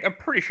 I'm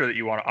pretty sure that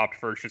you want to opt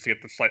first just to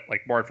get the slight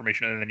more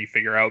information, and then you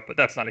figure out. But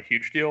that's not a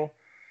huge deal.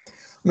 I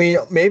mean,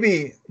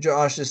 maybe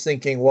Josh is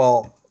thinking,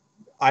 well,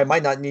 I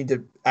might not need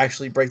to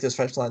actually break this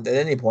fetch line at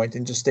any point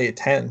and just stay at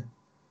 10.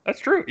 That's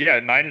true.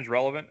 Yeah, 9 is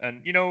relevant,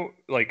 and I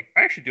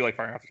actually do like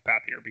firing off this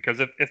path here because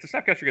if the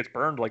Snapcaster gets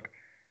burned, I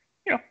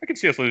can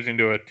see us losing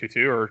to a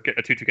 2/2 or get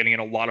a 2/2 getting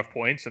in a lot of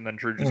points, and then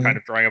Drew just kind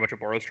of drawing a bunch of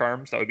Boros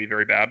Charms. That would be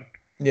very bad.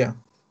 Yeah.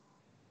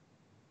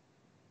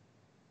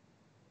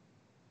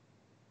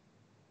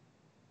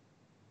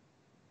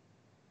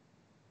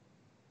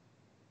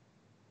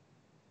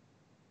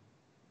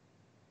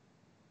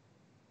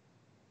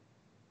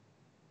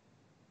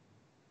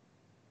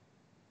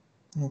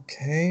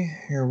 Okay,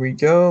 here we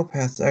go.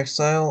 Path to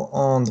Exile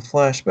on the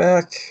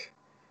flashback.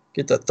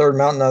 Get that third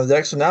mountain out of the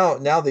deck. So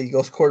now the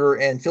Ghost Quarter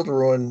and Field of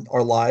Ruin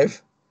are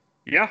live.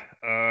 Yeah,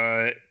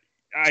 I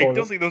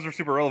don't think those are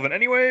super relevant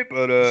anyway,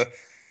 but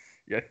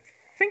yeah, I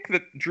think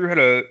that Drew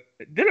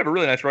did have a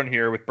really nice run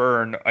here with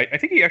Burn. I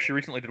think he actually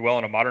recently did well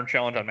in a Modern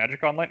Challenge on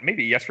Magic Online,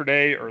 maybe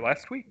yesterday or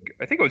last week.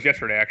 I think it was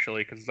yesterday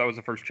actually, because that was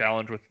the first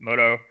challenge with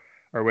Moto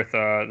or with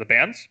the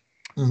bands.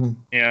 Mm-hmm.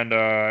 And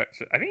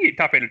so I think he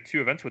top 8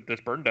 2 events with this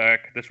Burn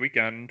deck this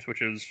weekend,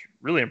 which is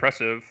really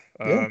impressive.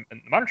 And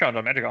the Modern Challenge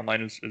on Magic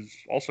Online is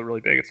also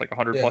really big. It's like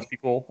 100 plus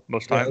people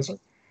most times. That's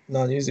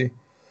not easy.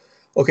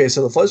 Okay,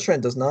 so the Fledge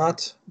Trend does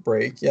not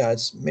break. Yeah,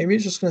 maybe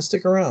it's just going to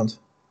stick around.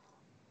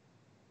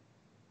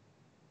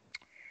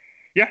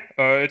 Yeah,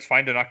 it's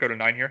fine to not go to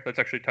 9 here. That's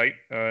actually tight,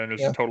 and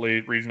it's a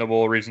totally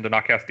reasonable reason to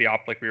not cast the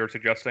opt like we were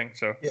suggesting.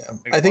 So yeah,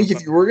 I think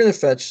if you were going to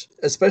fetch,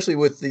 especially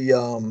with the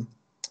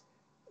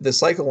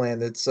cycle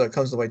land that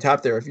comes to play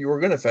top there, if you were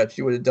going to fetch,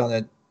 you would have done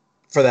it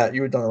for that.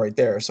 You would have done it right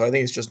there. So I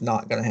think it's just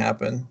not going to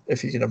happen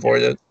if you can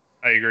avoid it.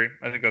 I agree.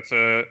 I think that's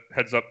a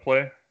heads up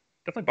play.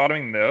 Definitely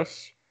bottoming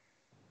this.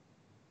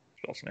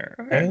 Spell snare.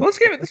 Okay. Well,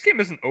 this game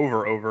isn't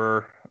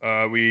over.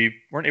 We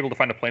weren't able to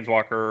find a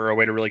planeswalker or a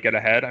way to really get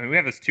ahead. I mean, we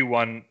have this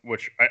 2/1,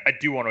 which I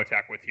do want to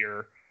attack with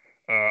here.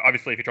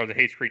 Obviously, if he draws a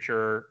haste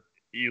creature,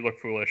 you look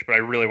foolish, but I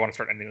really want to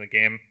start ending the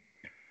game.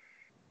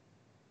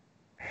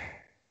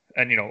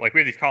 And we have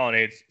these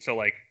colonnades,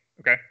 so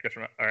okay, guess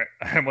we're not. All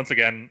right, once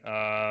again,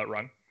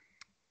 run.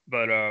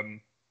 But I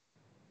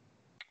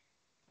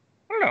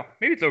don't know.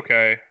 Maybe it's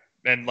okay,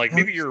 and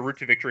maybe your route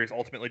to victory is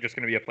ultimately just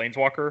going to be a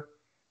planeswalker,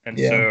 and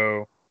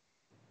so.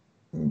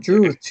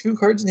 Drew with 2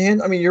 cards in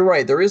hand. I mean, you're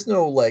right. There is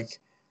no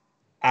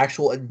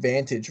actual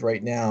advantage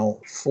right now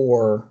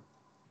for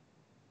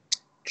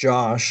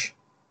Josh,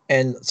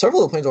 and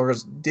several of the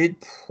planeswalkers did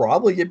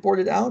probably get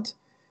boarded out.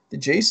 The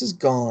Jace is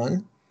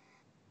gone.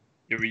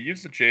 Yeah, we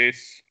use the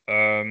Jace.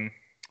 I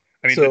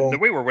mean, the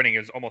way we're winning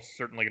is almost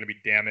certainly going to be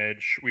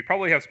damage. We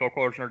probably have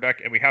Spellquellers in our deck,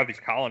 and we have these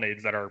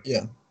colonnades that are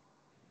going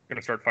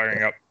to start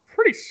firing up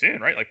pretty soon,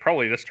 right?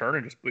 Probably this turn,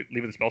 and just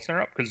leave the Spell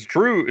Center up, because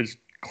Drew is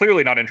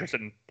clearly not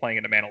interested in playing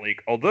into Mana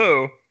Leak,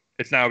 although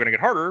it's now going to get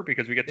harder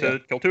because we get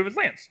to kill 2 of his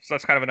lands. So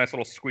that's kind of a nice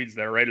little squeeze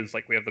there, right? It's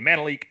we have the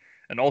Mana Leak,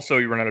 and also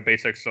you run out of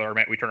basics, so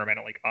we turn our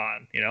Mana Leak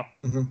on,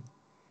 Mm-hmm.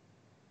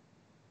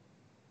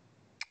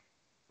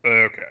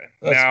 Okay.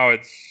 Now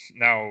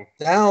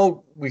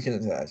we can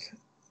attack.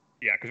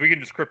 Yeah, because we can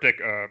just cryptic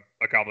a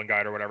Goblin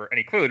Guide or whatever, and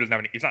he clearly doesn't have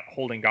any. He's not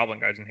holding Goblin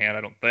Guides in hand,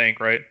 I don't think,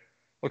 right?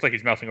 Looks like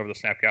he's mousing over the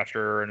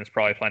Snapcaster and is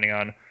probably planning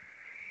on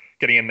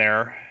getting in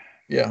there.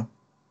 Yeah.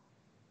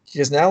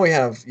 Because now we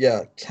have,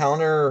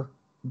 counter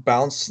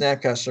bounce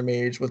Snapcaster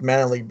Mage with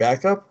Mana League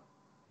backup.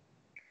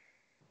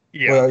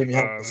 Yeah. Without even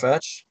having to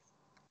fetch.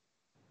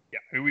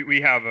 Yeah,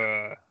 we have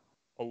a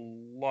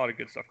lot of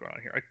good stuff going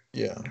on here. I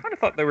kind of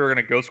thought that we were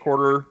going to Ghost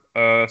Quarter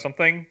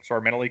something, so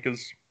our Mana Leak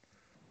is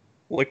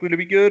likely to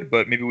be good,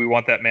 but maybe we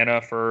want that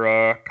mana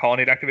for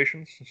Colonnade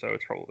activations, so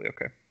it's probably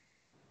okay.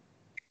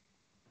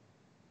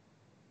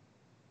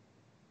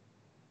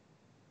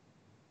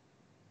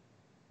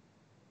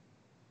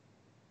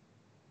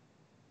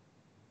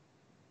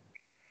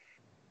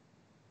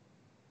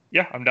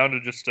 Yeah, I'm down to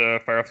just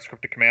fire off the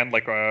scripted command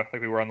like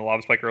we were on the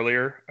Lava Spike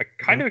earlier. I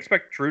kind of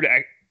expect Drew to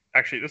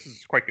actually, this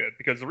is quite good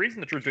because the reason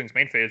that Drew's doing his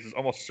main phase is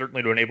almost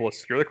certainly to enable us to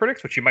secure the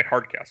critics, which he might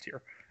hardcast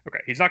here. Okay,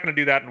 he's not going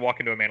to do that and walk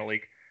into a mana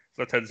leak,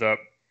 so that's heads up.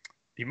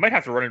 He might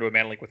have to run into a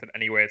mana leak with it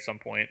anyway at some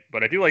point,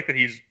 but I do like that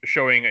he's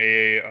showing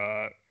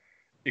a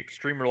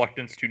extreme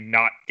reluctance to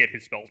not get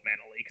his spells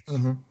mana leaked.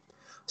 Mm-hmm.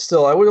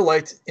 Still, I would have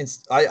liked.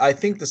 I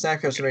think the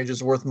Snapcaster Mage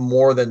is worth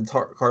more than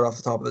card off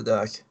the top of the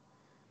deck,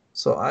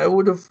 so I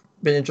would have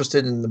been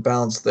interested in the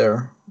balance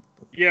there.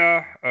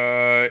 Yeah,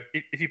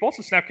 if you bolts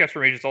the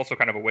Snapcaster Mage, it's also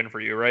kind of a win for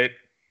you, right?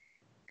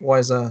 Why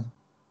is that?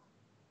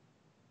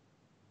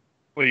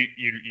 Well,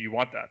 you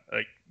want that,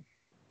 like.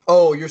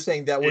 Oh, you're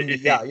saying that when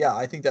yeah,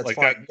 I think that's like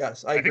fine.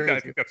 Yes, I agree. I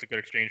think that's a good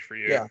exchange for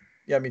you.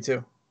 Yeah, me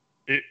too.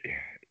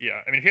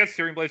 Yeah, I mean, if he had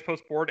Searing Blaze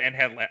post board and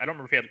had, I don't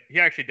remember if he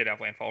actually did have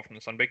Landfall from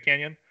the Sunbaked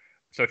Canyon.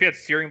 So if he had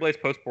Searing Blaze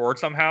post board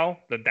somehow,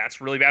 then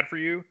that's really bad for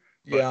you.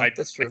 But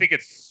that's true. I think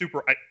it's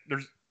super.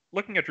 There's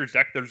looking at Drew's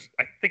deck.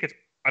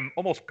 I'm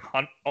almost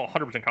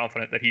 100%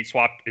 confident that he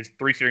swapped his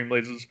 3 Searing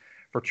Blazes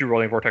for 2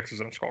 Rolling Vortexes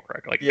and a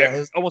Skullcrack. Like,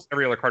 almost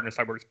every other card in his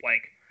sideboard is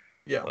blank.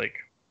 Yeah, like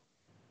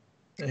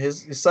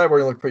his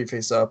sideboard looked pretty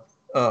face up.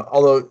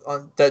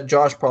 Although that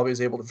Josh probably is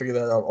able to figure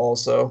that out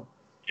also.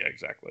 Yeah,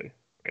 exactly.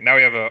 Okay, now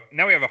we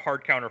have a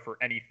hard counter for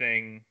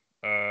anything.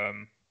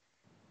 Okay,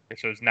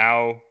 so is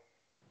now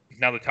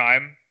the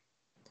time?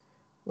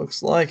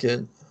 Looks like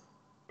it.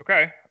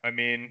 Okay, I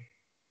mean,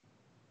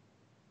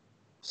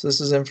 so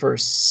this is in for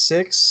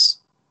 6.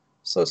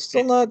 So it's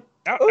still not.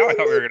 Now I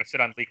thought we were going to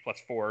sit on Leak plus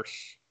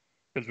Force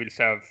because we just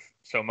have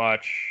so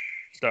much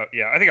stuff.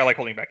 Yeah, I think I like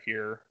holding back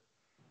here.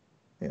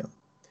 Yeah,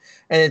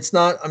 and it's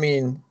not. I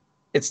mean,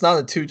 it's not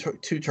a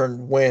two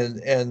turn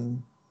win,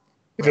 and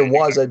if it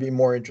was, exactly. I'd be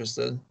more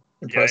interested.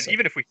 Yeah, and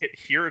even if we hit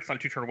here, it's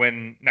not a 2-turn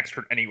win next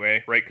turn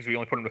anyway, right? Because we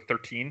only put him to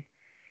 13.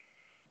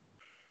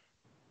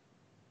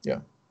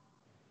 Yeah.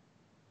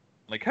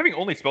 Like having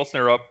only Spell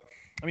Snare up.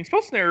 I mean,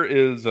 Spell Snare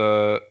is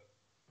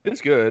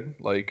good.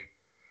 Like,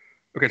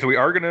 okay, so we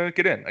are gonna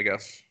get in, I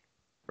guess,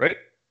 right?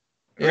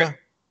 Yeah. Okay.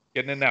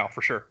 Getting in now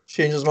for sure.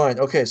 Change his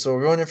mind. Okay, so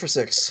we're going in for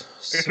 6.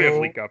 I guess we have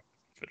Leak Up,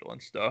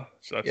 Vigilance, so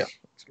that's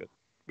good.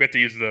 We have to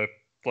use the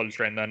Flooded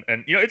Strand then,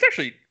 and it's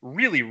actually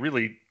really,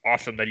 really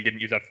awesome that he didn't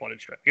use that Flooded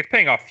Strand. It's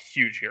paying off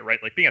huge here, right?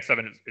 Like being at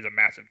 7 is a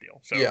massive deal.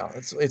 So yeah,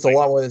 it's like, a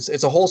lot more than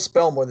it's a whole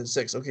spell more than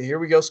 6. Okay, here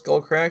we go.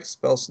 Skullcrack,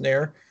 Spell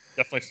Snare.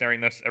 Definitely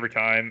snaring this every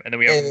time, and then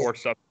we have more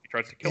stuff. He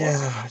tries to kill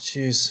us. Yeah,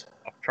 jeez.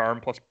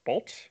 Charm plus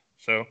Bolt.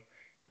 So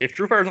if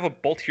Drew fires off a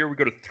Bolt here, we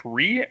go to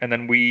 3, and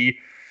then we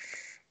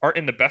aren't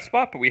in the best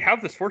spot, but we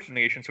have this Force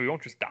negation, so we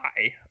won't just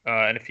die.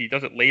 And if he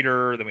does it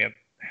later, then we have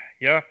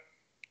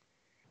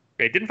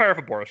Okay, didn't fire off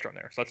a Borostrom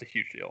there, so that's a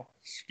huge deal.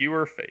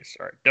 Skewer face.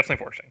 All right,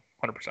 definitely forcing,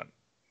 100%.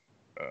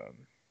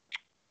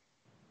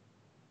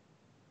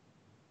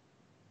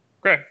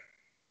 Okay.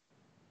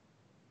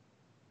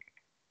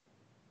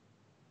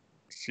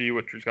 See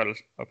what Drew's got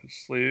up his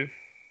sleeve.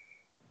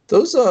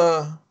 Those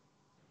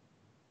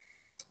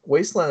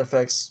Wasteland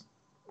effects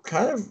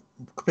kind of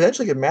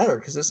potentially could matter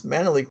because this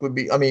mana leak would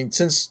be. I mean,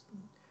 since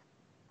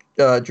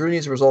Drew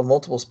needs to resolve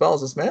multiple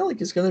spells, this mana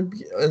leak is going to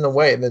be in the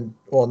way. And then,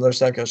 another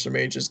Snapcaster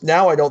Mage is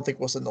now. I don't think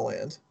we'll send the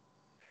land.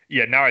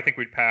 Yeah, now I think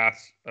we'd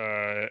pass,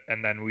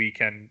 and then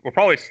we'll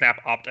probably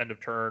snap opt end of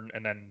turn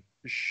and then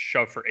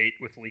shove for 8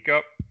 with leak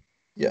up.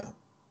 Yeah.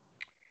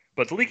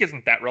 But the leak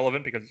isn't that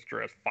relevant because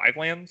Drew has 5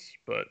 lands,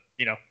 but,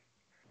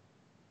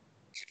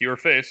 skewer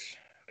face.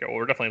 Okay, well,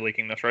 we're definitely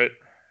leaking this, right?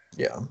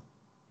 Yeah.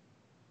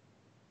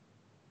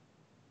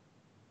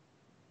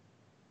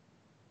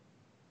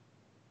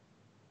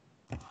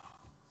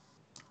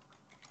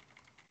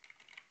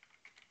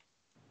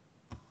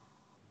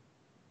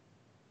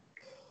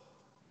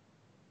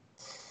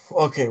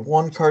 Okay,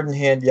 1 card in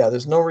hand. Yeah,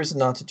 there's no reason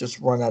not to just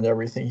run out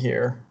everything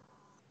here.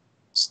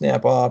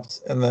 Snap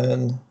opt, and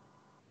then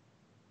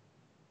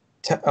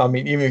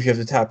even if you have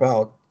to tap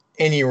out,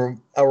 a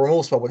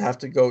removal spell would have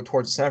to go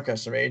towards the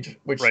Snapcaster Mage,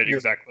 which right, you're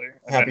exactly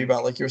happy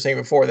about, like you were saying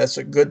before. That's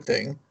a good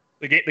thing.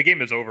 The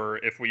game is over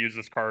if we use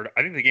this card.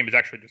 I think the game is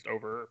actually just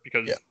over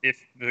because if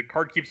the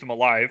card keeps him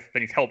alive,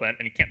 then he's hellbent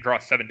and he can't draw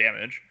 7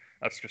 damage.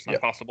 That's just not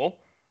possible.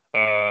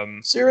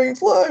 Searing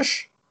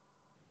Flesh.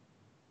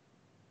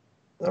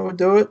 That would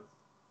do it.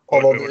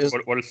 Although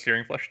what does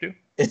Searing Flesh do?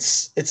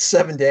 It's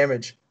 7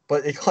 damage,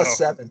 but it costs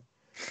 7.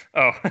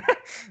 Oh,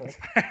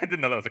 I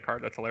didn't know that was a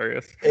card. That's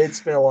hilarious. It's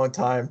been a long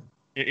time.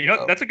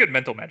 That's a good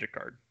mental magic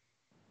card.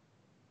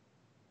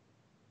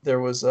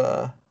 There was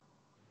a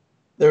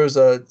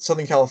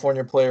Southern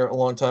California player a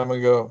long time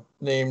ago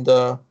named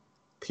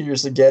Peter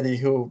Zagetti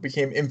who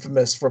became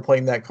infamous for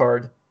playing that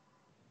card.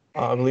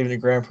 I believe in a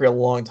Grand Prix a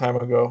long time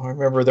ago. I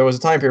remember there was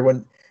a time period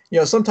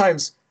when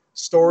sometimes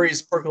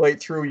stories percolate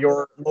through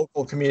your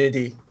local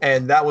community,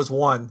 and that was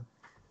one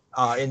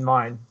in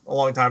mine a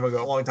long time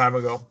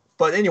ago.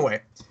 But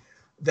anyway,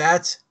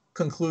 that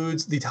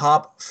concludes the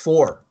top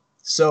 4.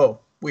 So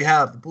we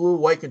have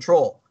blue-white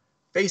control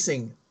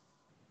facing.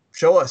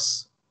 Show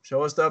us the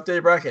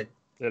updated bracket.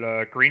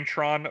 Did Green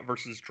Tron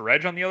versus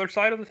Dredge on the other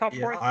side of the top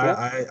 4?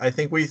 I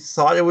think we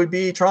thought it would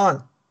be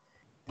Tron,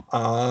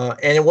 and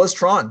it was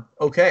Tron.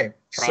 Okay,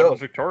 Tron was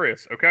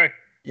victorious. Okay.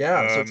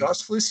 Yeah, so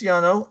Josh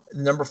Feliciano,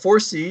 number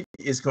 4 seed,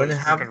 is going to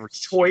have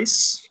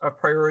choice of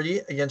priority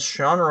against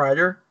Sean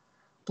Ryder,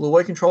 Blue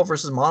White Control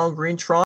versus Mono Green Tron.